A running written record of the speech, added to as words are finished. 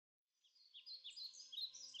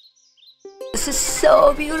This is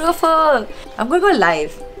so beautiful. I'm gonna go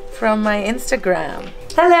live from my Instagram.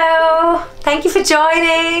 Hello, thank you for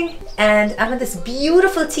joining. And I'm at this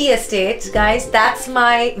beautiful tea estate, guys. That's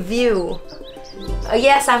my view.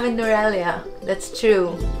 Yes, I'm in Nuwara Eliya. That's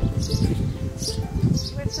true.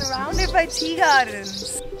 We're surrounded by tea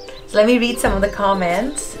gardens. So let me read some of the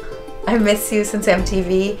comments. I miss you since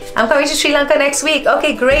MTV. I'm coming to Sri Lanka next week.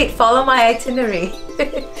 Okay, great. Follow my itinerary.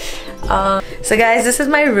 So guys, this is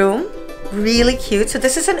my room. Really cute. So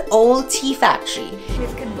this is an old tea factory.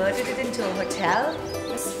 We've converted it into a hotel.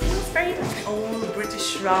 This feels very like old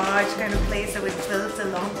British Raj kind of place that was built a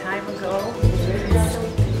long time ago. It's so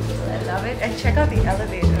beautiful. I love it. And check out the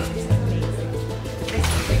elevator. It's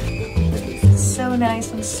amazing. It's so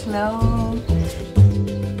nice and slow.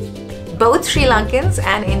 Both Sri Lankans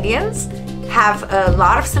and Indians have a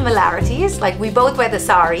lot of similarities. Like we both wear the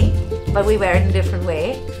sari, but we wear it in a different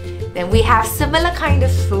way. Then we have similar kind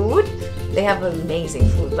of food. They have amazing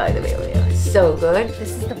food, by the way. It's so good.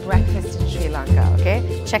 This is the breakfast in Sri Lanka,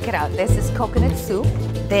 okay? Check it out. There's this coconut soup.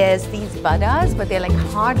 There's these badas, but they're like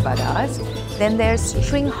hard badas. Then there's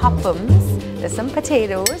string hoppums. There's some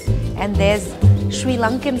potatoes. And there's Sri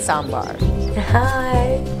Lankan sambar.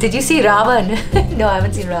 Hi. Did you see Ravan? No, I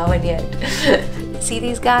haven't seen Ravan yet. See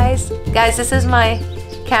these guys? Guys, this is my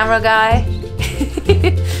camera guy.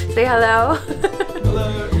 Say hello.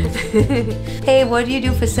 Hello. Hey, what do you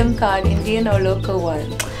do for SIM card, Indian or local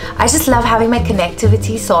one? I just love having my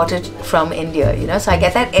connectivity sorted from India, you know, so I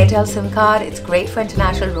get that Airtel SIM card. It's great for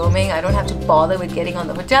international roaming. I don't have to bother with getting on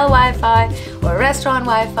the hotel Wi-Fi or restaurant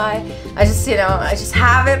Wi-Fi. I just, you know, I just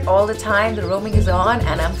have it all the time. The roaming is on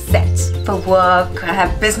and I'm set for work. I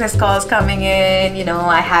have business calls coming in, you know,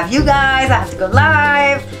 I have you guys, I have to go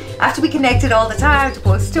live. I have to be connected all the time to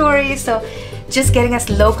post stories. So just getting us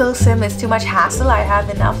local SIM is too much hassle. I have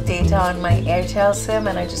enough data on my Airtel SIM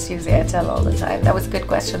and I just use Airtel all the time. That was a good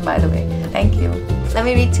question, by the way. Thank you. Let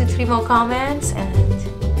me read 2-3 more comments. And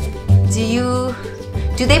do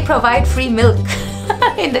they provide free milk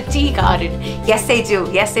in the tea garden? Yes, they do.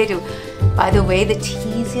 Yes, they do. By the way, the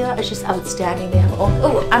teas here are just outstanding. They have all,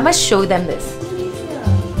 oh, I must show them this.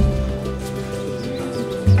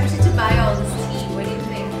 I have to buy all this tea. What do you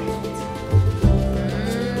think?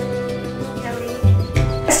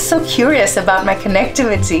 So curious about my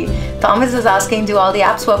connectivity. Thomas is asking, do all the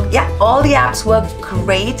apps work? Yeah, all the apps work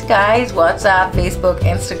great, guys. WhatsApp, Facebook,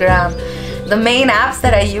 Instagram. The main apps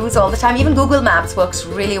that I use all the time, even Google Maps works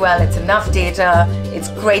really well. It's enough data. It's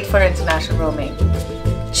great for international roaming.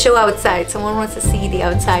 Show outside. Someone wants to see the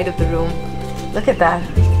outside of the room. Look at that.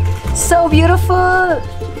 So beautiful.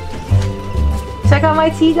 Check out my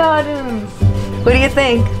tea gardens. What do you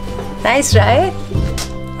think? Nice, right?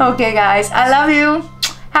 Okay, guys. I love you.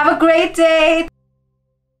 Have a great day.